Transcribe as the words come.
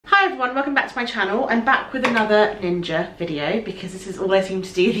everyone, welcome back to my channel. I'm back with another Ninja video because this is all I seem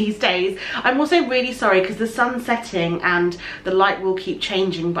to do these days. I'm also really sorry because the sun's setting and the light will keep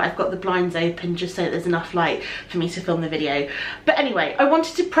changing, but I've got the blinds open just so that there's enough light for me to film the video. But anyway, I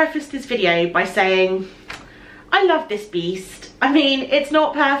wanted to preface this video by saying I love this beast. I mean, it's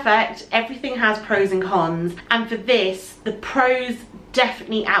not perfect. Everything has pros and cons, and for this, the pros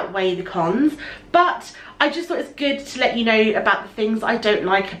definitely outweigh the cons, but I just thought it's good to let you know about the things I don't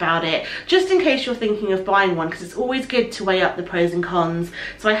like about it, just in case you're thinking of buying one, because it's always good to weigh up the pros and cons.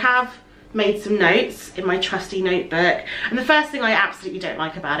 So I have made some notes in my trusty notebook, and the first thing I absolutely don't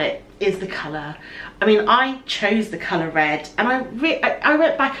like about it is the colour. I mean, I chose the colour red, and I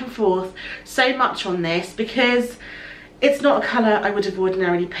went back and forth so much on this because it's not a colour I would have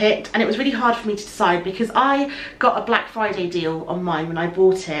ordinarily picked, and it was really hard for me to decide because I got a Black Friday deal on mine when I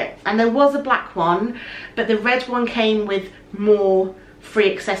bought it, and there was a black one, but the red one came with more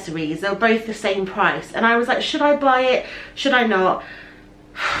free accessories. They were both the same price, and I was like, should I buy it? Should I not?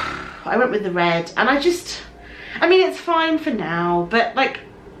 I went with the red, and I mean, it's fine for now, but like,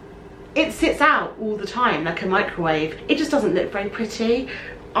 it sits out all the time like a microwave. It just doesn't look very pretty.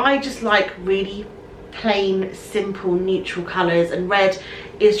 I just like really plain, simple, neutral colours, and red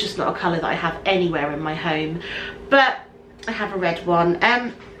is just not a colour that I have anywhere in my home, but I have a red one.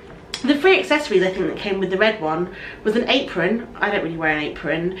 The free accessories I think that came with the red one was an apron. I don't really wear an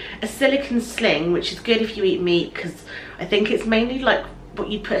apron. A silicone sling, which is good if you eat meat, because I think it's mainly like what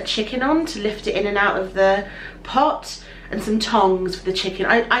you put a chicken on to lift it in and out of the pot, and some tongs for the chicken.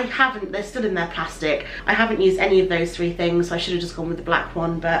 I haven't, they're still in their plastic. I haven't used any of those three things, so I should have just gone with the black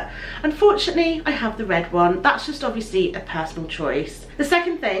one, but unfortunately I have the red one. That's just obviously a personal choice. The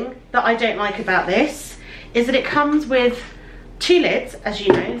second thing that I don't like about this is that it comes with two lids, as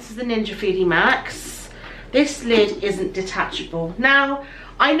you know. This is the NishiV Max. This lid isn't detachable. Now,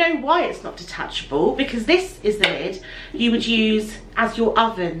 I know why it's not detachable, because this is the lid you would use as your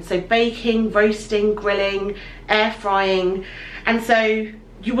oven, so baking, roasting, grilling, air frying, and so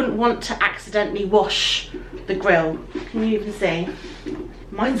you wouldn't want to accidentally wash the grill. Can you even see?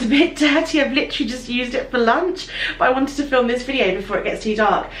 Mine's a bit dirty. I've literally just used it for lunch, but I wanted to film this video before it gets too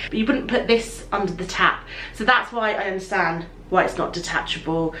dark. But you wouldn't put this under the tap, so that's why I understand why it's not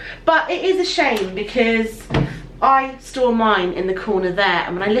detachable. But it is a shame because I store mine in the corner there,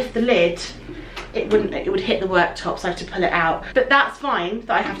 and when I lift the lid, it would hit the worktop, so I have to pull it out. But that's fine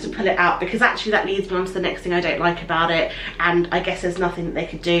that I have to pull it out, because actually that leads me on to the next thing I don't like about it, and I guess there's nothing that they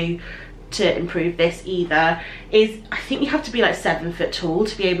could do to improve this either, is I think you have to be like 7 foot tall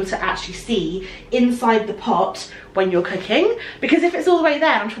to be able to actually see inside the pot when you're cooking, because if it's all the way there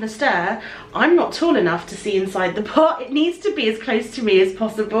and I'm trying to stir, I'm not tall enough to see inside the pot. It needs to be as close to me as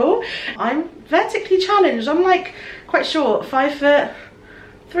possible. I'm vertically challenged. I'm like quite short, 5'3½".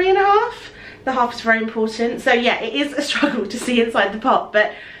 The half is very important. So yeah, it is a struggle to see inside the pot,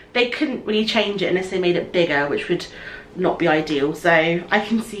 but they couldn't really change it unless they made it bigger, which would not be ideal, so I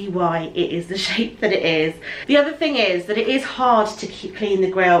can see why it is the shape that it is. The other thing is that it is hard to clean the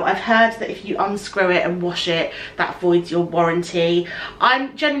grill. I've heard that if you unscrew it and wash it, that voids your warranty.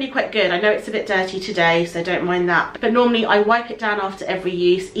 I'm generally quite good. I know it's a bit dirty today, so don't mind that, but normally I wipe it down after every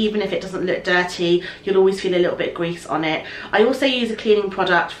use. Even if it doesn't look dirty, you'll always feel a little bit of grease on it. I also use a cleaning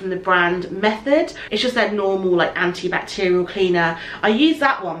product from the brand Method. It's just their normal like antibacterial cleaner. I use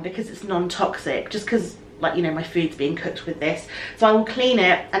that one because it's non-toxic, just because, like, you know, my food's being cooked with this. So I will clean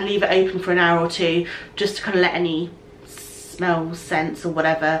it and leave it open for an hour or two, just to kind of let any smells, scents or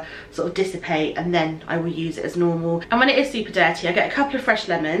whatever sort of dissipate, and then I will use it as normal. And when it is super dirty, I get a couple of fresh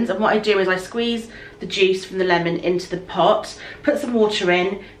lemons, and what I do is I squeeze the juice from the lemon into the pot, put some water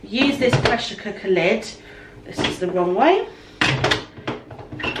in, use this pressure cooker lid. This is the wrong way.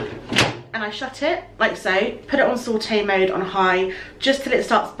 And I shut it like so, put it on saute mode on high, just till it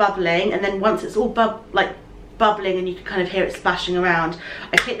starts bubbling, and then once it's all bubbling and you can kind of hear it splashing around,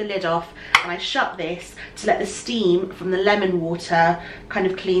 I take the lid off and I shut this to let the steam from the lemon water kind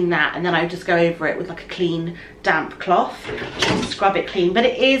of clean that, and then I just go over it with like a clean damp cloth just to scrub it clean. But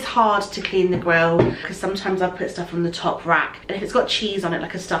it is hard to clean the grill because sometimes I put stuff on the top rack, and if it's got cheese on it,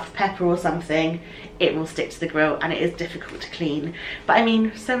 like a stuffed pepper or something, it will stick to the grill and it is difficult to clean. But I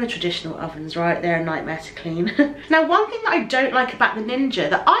mean, so are traditional ovens, right? They're a nightmare to clean. Now, one thing that I don't like about the Ninja,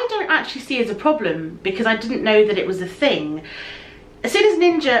 that I don't actually see as a problem because I didn't know that it was a thing. As soon as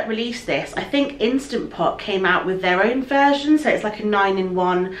Ninja released this, I think Instant Pot came out with their own version, so it's like a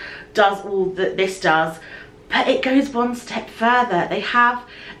 9-in-1, does all that this does, But it goes one step further. They have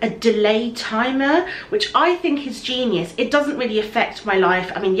a delay timer, which I think is genius. It doesn't really affect my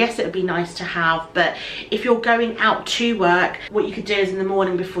life. I mean, yes, it would be nice to have, but if you're going out to work, what you could do is in the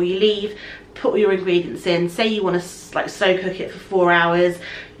morning before you leave, put all your ingredients in. Say you want to like slow cook it for 4 hours,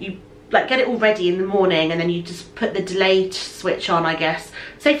 you like get it all ready in the morning, and then you just put the delay switch on, I guess,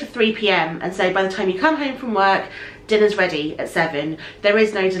 say for 3 p.m, and say by the time you come home from work, dinner's ready at 7. There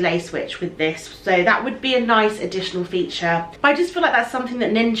is no delay switch with this, so that would be a nice additional feature. But I just feel like that's something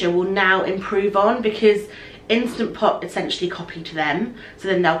that Ninja will now improve on, because Instant Pot essentially copied them, so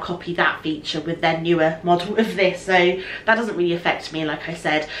then they'll copy that feature with their newer model of this, so that doesn't really affect me, like I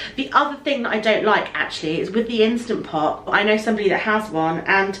said. The other thing that I don't like actually is with the Instant Pot. I know somebody that has one,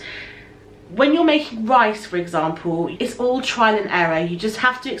 and when you're making rice, for example, it's all trial and error. You just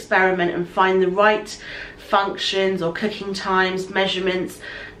have to experiment and find the right functions or cooking times, measurements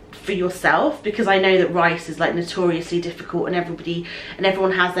for yourself, because I know that rice is like notoriously difficult, and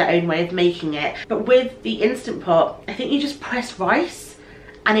everyone has their own way of making it. But with the Instant Pot, I think you just press rice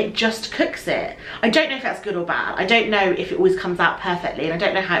and it just cooks it. I don't know if that's good or bad. I don't know if it always comes out perfectly, and I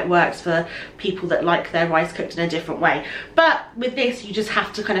don't know how it works for people that like their rice cooked in a different way. But with this, you just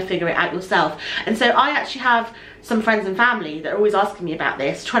have to kind of figure it out yourself. And so I actually have some friends and family that are always asking me about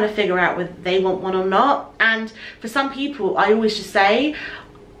this, trying to figure out whether they want one or not. And for some people, I always just say,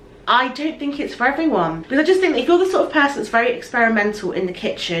 I don't think it's for everyone. Because I just think that if you're the sort of person that's very experimental in the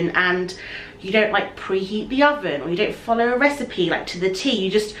kitchen, and you don't like preheat the oven, or you don't follow a recipe like to the T, you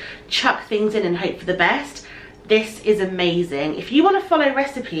just chuck things in and hope for the best, this is amazing. If you want to follow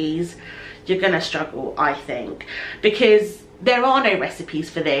recipes, you're gonna struggle, I think, because there are no recipes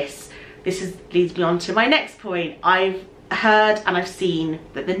for this. Leads me on to my next point. I've heard and I've seen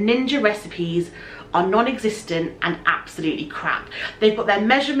that the Ninja recipes are non-existent and absolutely crap. They've got their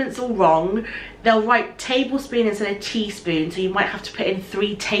measurements all wrong. They'll write tablespoon instead of teaspoon, so you might have to put in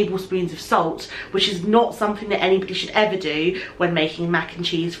 3 tablespoons of salt, which is not something that anybody should ever do when making mac and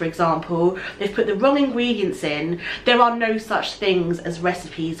cheese, for example. They've put the wrong ingredients in. There are no such things as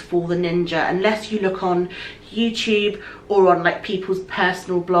recipes for the Ninja, unless you look on YouTube or on like people's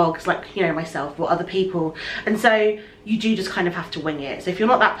personal blogs, like, you know, myself or other people. And so you do just kind of have to wing it. So if you're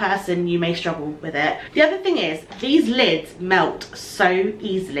not that person, you may struggle with it. The other thing is, these lids melt so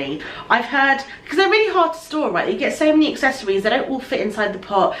easily. I've heard, because they're really hard to store, right? You get so many accessories, they don't all fit inside the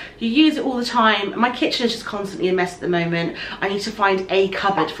pot. You use it all the time. My kitchen is just constantly a mess at the moment. I need to find a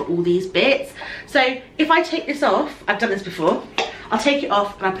cupboard for all these bits. So if I take this off, I've done this before, I'll take it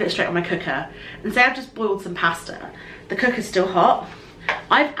off and I'll put it straight on my cooker. And say I've just boiled some pasta. The cooker's still hot.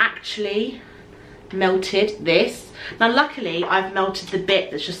 I've actually melted this. Now luckily I've melted the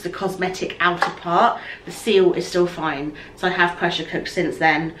bit that's just the cosmetic outer part. The seal is still fine, so I have pressure cooked since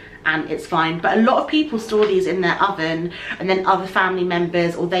then and it's fine. But a lot of people store these in their oven, and then other family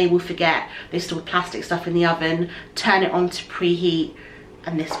members, or they will forget they stored plastic stuff in the oven, turn it on to preheat,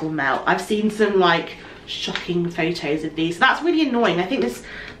 and this will melt. I've seen some like shocking photos of these, so that's really annoying. I think this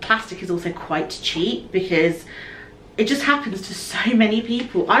plastic is also quite cheap, because it just happens to so many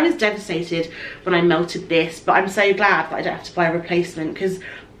people. I was devastated when I melted this, but I'm so glad that I don't have to buy a replacement, because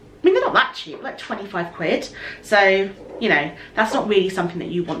I mean, they're not that cheap, like 25 quid. So, you know, that's not really something that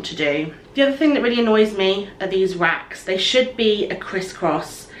you want to do. The other thing that really annoys me are these racks. They should be a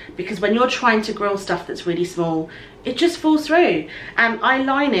crisscross, because when you're trying to grill stuff that's really small, it just falls through. And I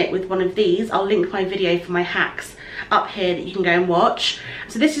line it with one of these. I'll link my video for my hacks up here that you can go and watch.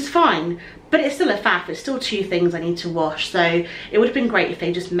 So this is fine, but it's still a faff. It's still 2 things I need to wash. So it would have been great if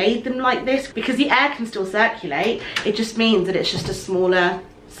they just made them like this, because the air can still circulate. It just means that it's just a smaller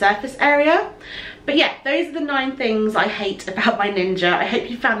surface area. But yeah, those are the 9 things I hate about my Ninja. I hope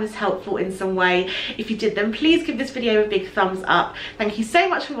you found this helpful in some way. If you did, then please give this video a big thumbs up. Thank you so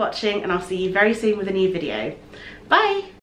much for watching, and I'll see you very soon with a new video. Bye!